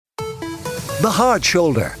The Hard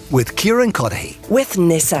Shoulder with Kieran with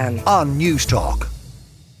Nissan on News Talk.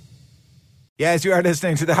 Yes, you are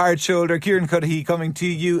listening to The Hard Shoulder. Kieran Cuddihy coming to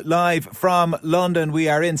you live from London. We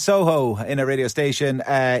are in Soho in a radio station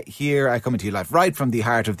here. Coming to you live right from the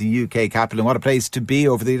heart of the UK capital. And what a place to be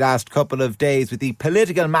over the last couple of days with the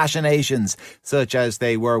political machinations such as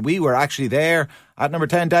they were. We were actually there at number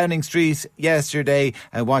 10 Downing Street yesterday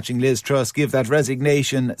watching Liz Truss give that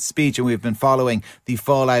resignation speech, and we've been following the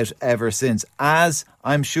fallout ever since, as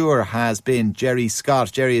I'm sure has been Geri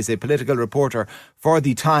Scott. Geri is a political reporter for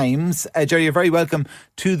The Times. Geri, you're very welcome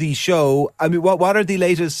to the show. I mean, what are the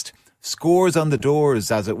latest scores on the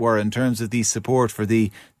doors, as it were, in terms of the support for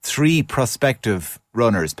the three prospective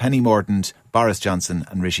runners, Penny Mordaunt, Boris Johnson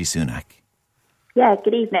and Rishi Sunak? Yeah,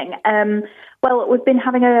 good evening. Well, we've been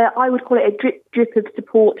having I would call it a drip of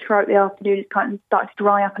support throughout the afternoon. It's kind of started to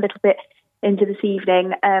dry up a little bit into this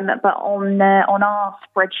evening. But on our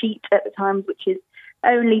spreadsheet at the Times, which is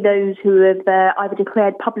only those who have either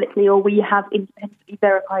declared publicly or we have independently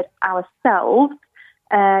verified ourselves,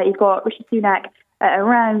 you've got Rishi Sunak at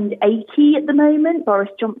around 80 at the moment, Boris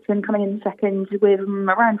Johnson coming in second with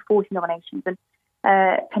around 40 nominations, and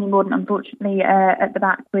Penny Mordaunt, unfortunately, at the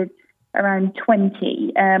back with around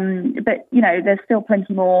 20. But, you know, there's still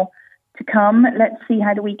plenty more to come. Let's see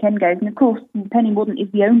how the weekend goes. And, of course, Penny Mordaunt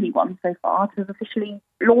is the only one so far to have officially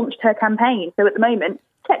launched her campaign. So at the moment,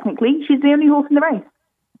 technically, she's the only horse in the race.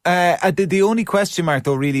 The only question mark,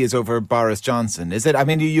 though, really is over Boris Johnson, is it? I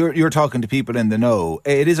mean, you're talking to people in the know.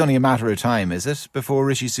 It is only a matter of time, is it, before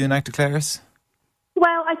Rishi Sunak declares?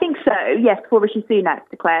 Well, I think so, yes, before Rishi Sunak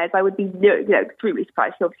declares. I would be extremely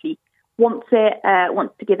surprised. He obviously wants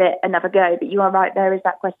to give it another go. But you are right, there is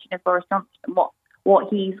that question of Boris Johnson and what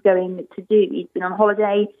he's going to do. He's been on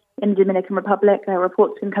holiday in the Dominican Republic.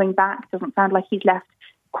 Reports of him coming back. Doesn't sound like he's left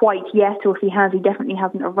quite yet, or if he has, he definitely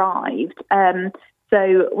hasn't arrived.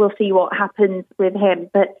 So we'll see what happens with him.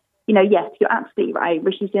 But, you know, yes, you're absolutely right.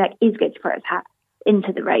 Rishi Sunak is going to throw his hat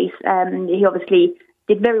into the race. He obviously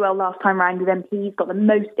did very well last time round with MPs, got the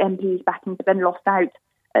most MPs backing, but then lost out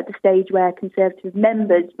at the stage where Conservative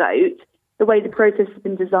members vote. The way the process has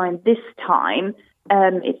been designed this time,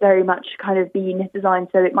 it's very much kind of been designed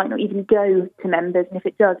so it might not even go to members. And if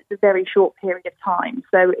it does, it's a very short period of time.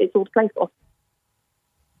 So it's all to play for.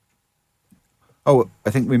 Oh, I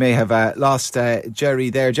think we may have lost Geri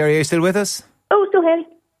there. Geri, are you still with us? Oh, still here.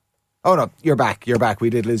 Oh no, you're back. We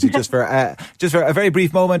did lose you just for a very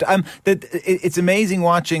brief moment. It's amazing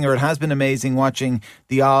watching, or it has been amazing watching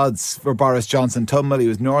the odds for Boris Johnson tumble. He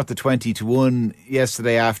was north of 20-1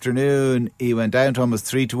 yesterday afternoon. He went down to almost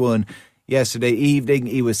 3-1 yesterday evening.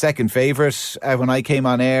 He was second favourite when I came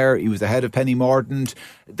on air. He was ahead of Penny Mordaunt.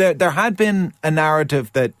 There had been a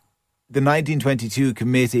narrative that the 1922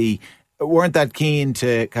 committee weren't that keen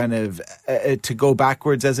to kind of to go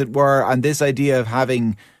backwards, as it were, and this idea of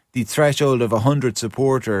having the threshold of 100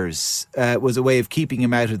 supporters was a way of keeping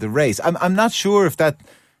him out of the race. I'm not sure if that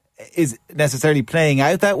is necessarily playing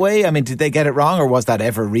out that way. I mean, did they get it wrong, or was that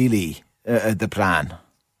ever really the plan?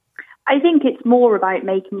 I think it's more about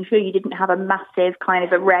making sure you didn't have a massive kind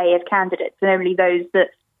of array of candidates, and only those that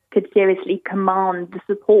could seriously command the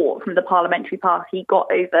support from the parliamentary party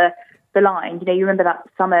got over the line. You know, you remember that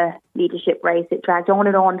summer leadership race. It dragged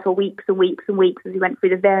on for weeks and weeks and weeks as we went through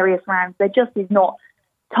the various rounds. There just is not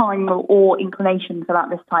time or inclination for that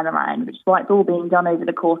this time around, which is why it's all being done over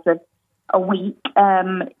the course of a week.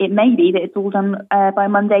 It may be that it's all done by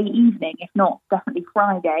Monday evening, if not definitely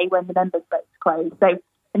Friday when the members' votes close. So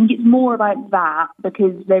I think it's more about that,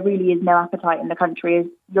 because there really is no appetite in the country, as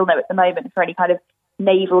you'll know at the moment, for any kind of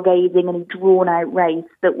navel gazing and drawn out race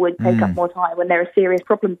that would take up more time when there are serious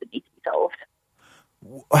problems that need to be solved.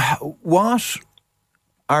 What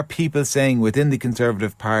are people saying within the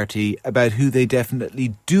Conservative Party about who they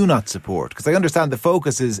definitely do not support? Because I understand the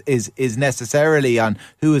focus is necessarily on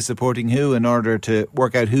who is supporting who in order to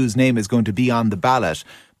work out whose name is going to be on the ballot.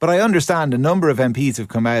 But I understand a number of MPs have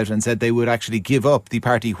come out and said they would actually give up the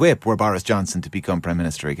party whip were Boris Johnson to become Prime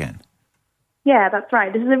Minister again. Yeah, that's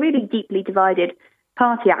right. This is a really deeply divided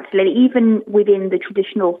party, actually, even within the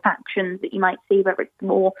traditional factions that you might see, whether it's the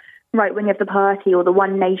more right wing of the party or the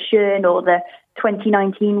One Nation or the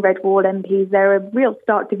 2019 Red Wall MPs. There are real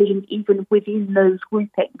stark divisions even within those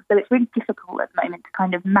groupings. So it's really difficult at the moment to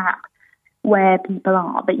kind of map where people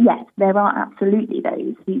are. But yes, there are absolutely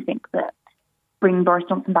those who think that bringing Boris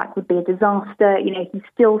Johnson back would be a disaster. You know, he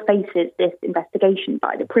still faces this investigation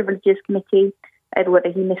by the Privileges Committee over whether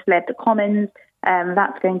he misled the Commons.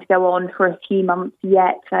 That's going to go on for a few months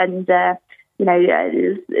yet. And, that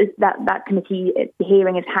committee, the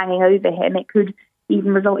hearing is hanging over him. It could,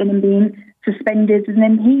 even result in him being suspended as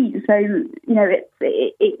an MP. So,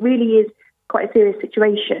 it really is quite a serious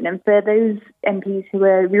situation. And for those MPs who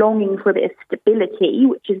are longing for a bit of stability,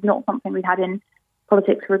 which is not something we've had in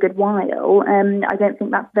politics for a good while, I don't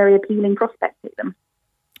think that's a very appealing prospect to them.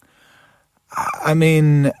 I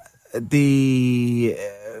mean, the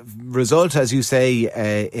result, as you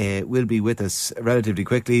say, will be with us relatively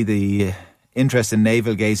quickly. The interest in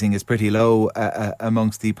navel gazing is pretty low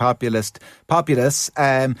amongst the populace.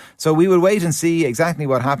 So we will wait and see exactly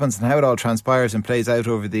what happens and how it all transpires and plays out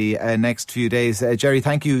over the next few days. Geri,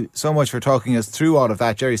 thank you so much for talking us through all of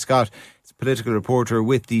that. Geri Scott is a political reporter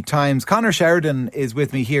with The Times. Conor Sheridan is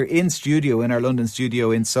with me here in our London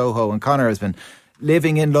studio in Soho. And Conor has been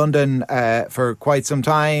living in London for quite some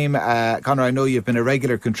time. Conor, I know you've been a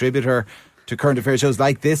regular contributor to current affairs shows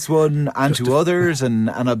like this one and to others, and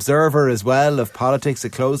an observer as well of politics, a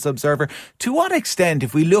close observer. To what extent,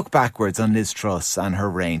 if we look backwards on Liz Truss and her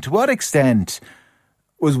reign, to what extent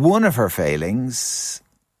was one of her failings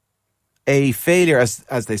a failure,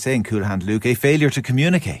 as they say in Cool Hand Luke, a failure to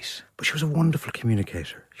communicate? But she was a wonderful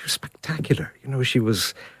communicator. She was spectacular. She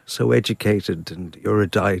was so educated and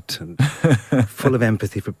erudite and full of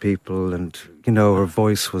empathy for people, and her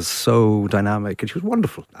voice was so dynamic, and she was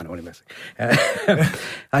wonderful. I know, I'm messing.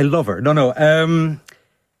 I love her.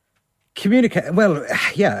 Communicate. Well,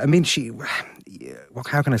 yeah. I mean,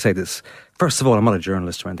 how can I say this? First of all, I'm not a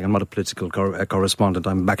journalist or anything. I'm not a political correspondent.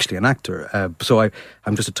 I'm actually an actor. So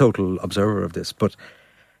I'm just a total observer of this. But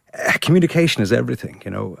communication is everything.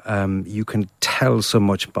 You can tell so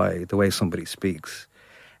much by the way somebody speaks.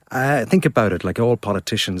 Think about it, like all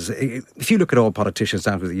politicians. If you look at all politicians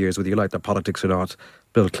down through the years, whether you like their politics or not,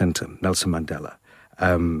 Bill Clinton, Nelson Mandela,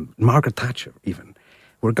 Margaret Thatcher even,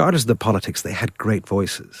 regardless of the politics, they had great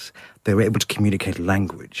voices. They were able to communicate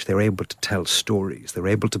language. They were able to tell stories. They were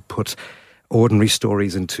able to put ordinary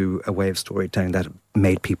stories into a way of storytelling that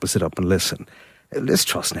made people sit up and listen. Liz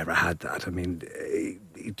Truss never had that. I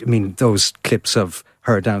mean, those clips of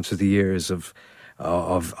her down through the years of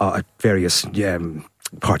various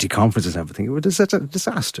party conferences and everything, it was a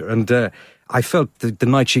disaster. And I felt the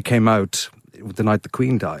night she came out, the night the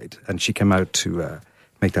Queen died, and she came out to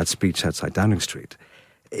make that speech outside Downing Street,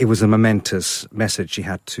 it was a momentous message she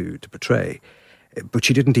had to portray. But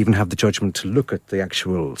she didn't even have the judgment to look at the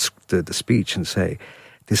actual the speech and say,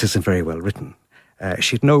 this isn't very well written.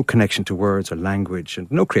 She had no connection to words or language and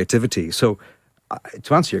no creativity. So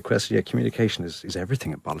to answer your question, communication is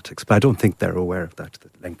everything in politics. But I don't think they're aware of that to the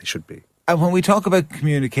length they should be. And when we talk about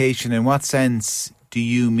communication, in what sense do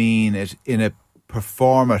you mean it in a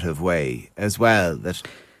performative way as well? That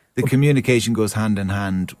the communication goes hand in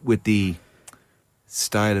hand with the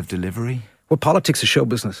style of delivery? Well, politics is show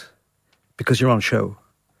business because you're on show.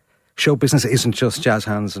 Show business isn't just jazz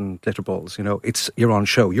hands and glitter balls. You're on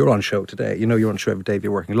show. You're on show today. You're on show every day of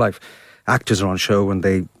your working life. Actors are on show when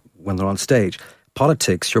they're on stage.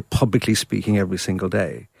 Politics, you're publicly speaking every single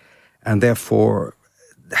day, and therefore,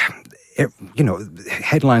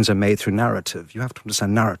 headlines are made through narrative. You have to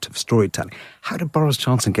understand narrative, storytelling. How did Boris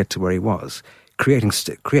Johnson get to where he was?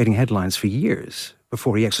 Creating headlines for years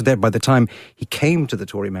before he actually there. By the time he came to the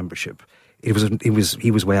Tory membership, he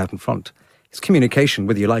was way out in front. It's communication,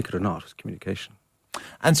 whether you like it or not. It's communication.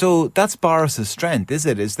 And so that's Boris's strength, is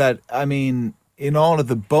it? Is that, in all of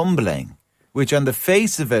the bumbling, which on the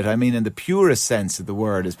face of it, in the purest sense of the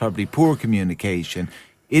word, is probably poor communication,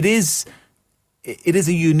 it is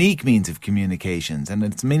a unique means of communications, and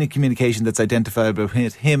it's a means of communication that's identifiable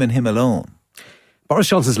with him and him alone. Boris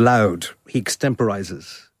Johnson's loud. He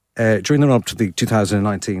extemporises. During the run-up to the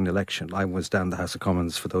 2019 election, I was down the House of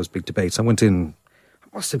Commons for those big debates. I went in, I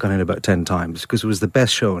must have gone in about 10 times, because it was the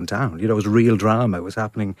best show in town. It was real drama. It was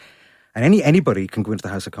happening. And anybody can go into the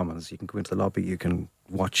House of Commons. You can go into the lobby. You can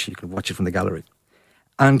watch it from the gallery.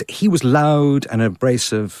 And he was loud and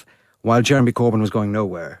abrasive while Jeremy Corbyn was going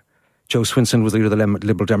nowhere. Jo Swinson was the leader of the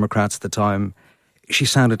Liberal Democrats at the time. She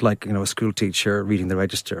sounded like, a school teacher reading the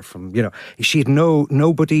register from, she had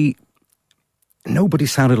nobody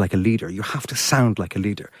sounded like a leader. You have to sound like a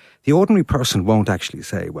leader. The ordinary person won't actually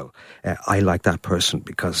say, well, I like that person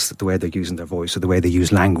because the way they're using their voice or the way they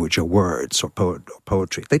use language or words or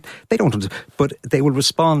poetry. They don't, but they will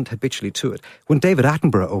respond habitually to it. When David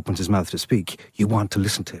Attenborough opens his mouth to speak, you want to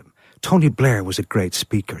listen to him. Tony Blair was a great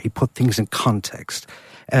speaker. He put things in context.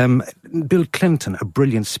 Bill Clinton, a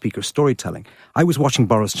brilliant speaker, storytelling. I was watching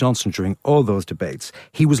Boris Johnson during all those debates.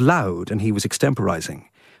 He was loud and he was extemporising.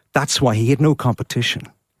 That's why he had no competition.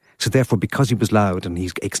 So therefore, because he was loud and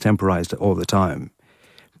he's extemporised all the time,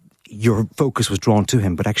 your focus was drawn to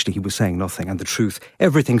him, but actually he was saying nothing. And the truth,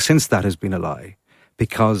 everything since that has been a lie,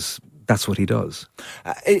 because that's what he does.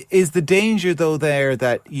 Is the danger, though, there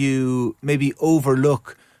that you maybe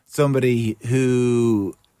overlook somebody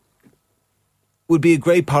who would be a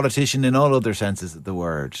great politician in all other senses of the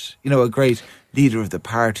word? You know, a great leader of the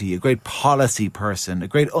party, a great policy person, a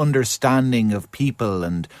great understanding of people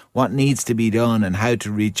and what needs to be done and how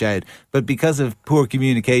to reach out. But because of poor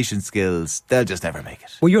communication skills, they'll just never make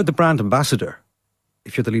it. Well, you're the brand ambassador.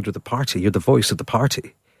 If you're the leader of the party, you're the voice of the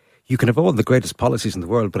party. You can have all the greatest policies in the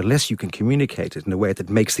world, but unless you can communicate it in a way that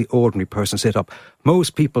makes the ordinary person sit up,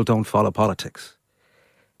 most people don't follow politics.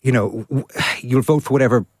 You know, you'll vote for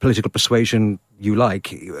whatever political persuasion you like.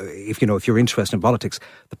 If you're interested in politics,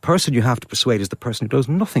 the person you have to persuade is the person who knows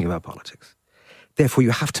nothing about politics. Therefore,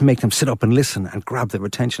 you have to make them sit up and listen and grab their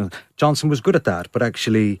attention. Johnson was good at that, but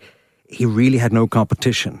actually, he really had no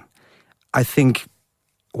competition. I think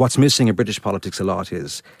what's missing in British politics a lot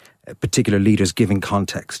is particular leaders giving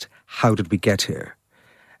context. How did we get here?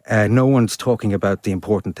 No one's talking about the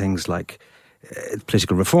important things like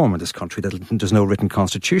political reform in this country. There's no written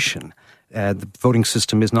constitution. The voting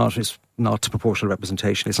system is not proportional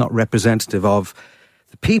representation. It's not representative of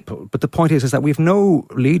the people. But the point is that we have no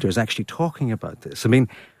leaders actually talking about this. I mean,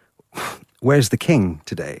 where's the king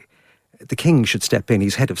today? The king should step in.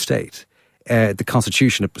 He's head of state. The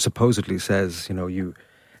constitution supposedly says,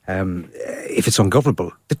 if it's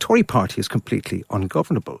ungovernable, the Tory party is completely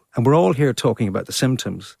ungovernable. And we're all here talking about the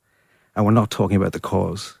symptoms, and we're not talking about the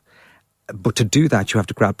cause. But to do that, you have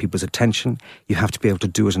to grab people's attention. You have to be able to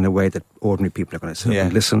do it in a way that ordinary people are going to sit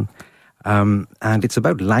and listen. And it's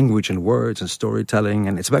about language and words and storytelling,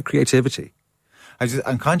 and it's about creativity.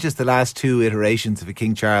 I'm conscious the last two iterations of a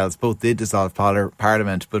King Charles both did dissolve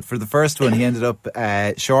Parliament, but for the first one he ended up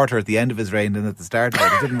shorter at the end of his reign than at the start of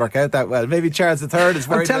it. It didn't work out that well. Maybe Charles III is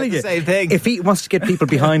worried about the same thing. If he wants to get people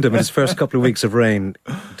behind him in his first couple of weeks of reign,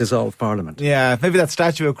 dissolve Parliament. Yeah, maybe that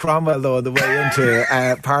statue of Cromwell, though, on the way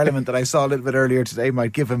into Parliament that I saw a little bit earlier today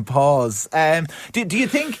might give him pause. Do you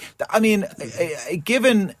think,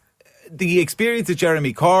 given the experience of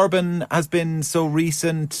Jeremy Corbyn has been so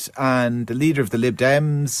recent, and the leader of the Lib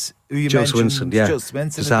Dems, who you mentioned, Joe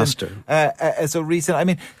Swinson, disaster. So recent. I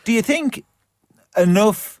mean, do you think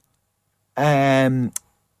enough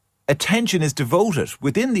attention is devoted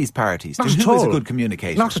within these parties to who is a good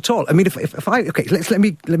communicator? Not at all. I mean, let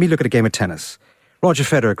me look at a game of tennis. Roger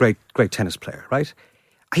Federer, great tennis player, right?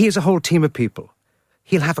 He has a whole team of people.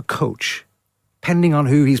 He'll have a coach, depending on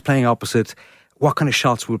who he's playing opposite. What kind of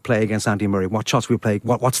shots will play against Andy Murray? What shots will play?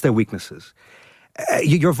 What's their weaknesses?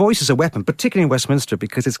 Your voice is a weapon, particularly in Westminster,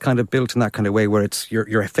 because it's kind of built in that kind of way where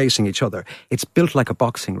you're facing each other. It's built like a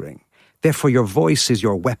boxing ring. Therefore, your voice is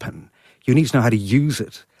your weapon. You need to know how to use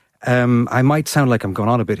it. I might sound like I'm going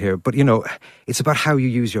on a bit here, but, it's about how you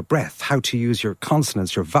use your breath, how to use your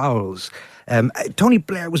consonants, your vowels. Tony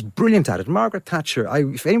Blair was brilliant at it. Margaret Thatcher,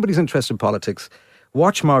 if anybody's interested in politics,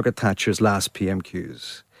 watch Margaret Thatcher's last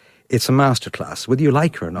PMQs. It's a masterclass, whether you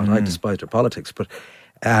like her or not. I despised her politics, but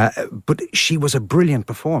she was a brilliant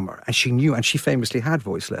performer, and she knew, and she famously had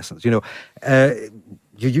voice lessons. You're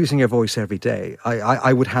using your voice every day.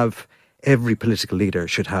 I would have every political leader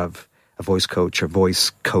should have a voice coach or voice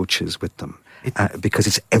coaches with them, because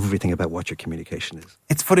it's everything about what your communication is.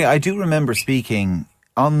 It's funny. I do remember speaking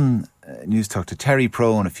on News Talk to Terry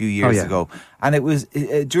Prone a few years ago, and it was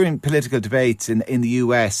during political debates in the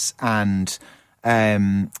US, and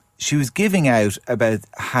she was giving out about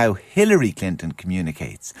how Hillary Clinton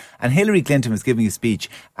communicates. And Hillary Clinton was giving a speech,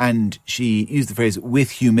 and she used the phrase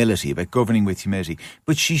 "with humility," about governing with humility.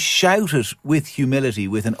 But she shouted with humility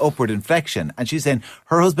with an upward inflection. And she's saying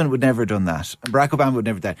her husband would never have done that. And Barack Obama would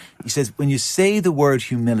never have done that. He says, when you say the word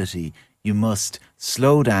humility, you must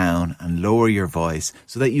slow down and lower your voice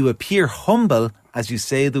so that you appear humble as you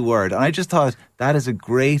say the word. And I just thought that is a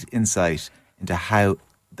great insight into how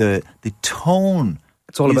the tone...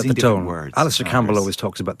 It's all about the tone. Words, Alistair Campbell always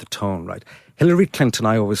talks about the tone, right? Hillary Clinton,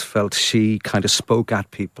 I always felt she kind of spoke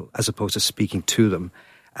at people as opposed to speaking to them.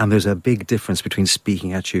 And there's a big difference between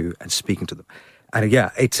speaking at you and speaking to them. And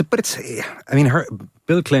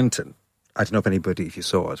Bill Clinton, I don't know if you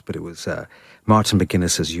saw it, but it was Martin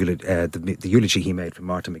McGuinness's the eulogy he made for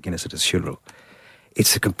Martin McGuinness at his funeral.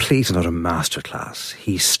 It's a complete and utter masterclass.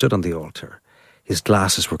 He stood on the altar. His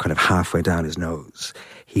glasses were kind of halfway down his nose.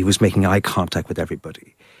 He was making eye contact with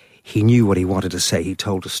everybody. He knew what he wanted to say. He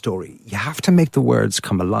told a story. You have to make the words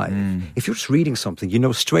come alive. If you're just reading something, you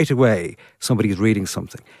know straight away somebody's reading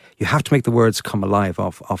something. You have to make the words come alive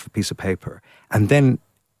off a piece of paper. And then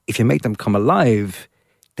if you make them come alive,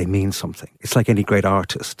 they mean something. It's like any great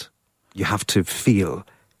artist. You have to feel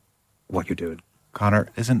what you're doing. Conor,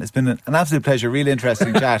 listen, it's been an absolute pleasure, really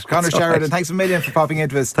interesting chat. Conor Sheridan, thanks a million for popping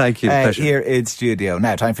into us. Thank you. Here in studio.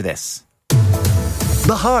 Now, time for this.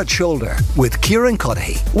 The Hard Shoulder with Kieran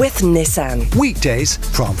Cuddihy. With Nissan. Weekdays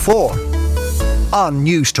from 4 on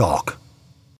News Talk.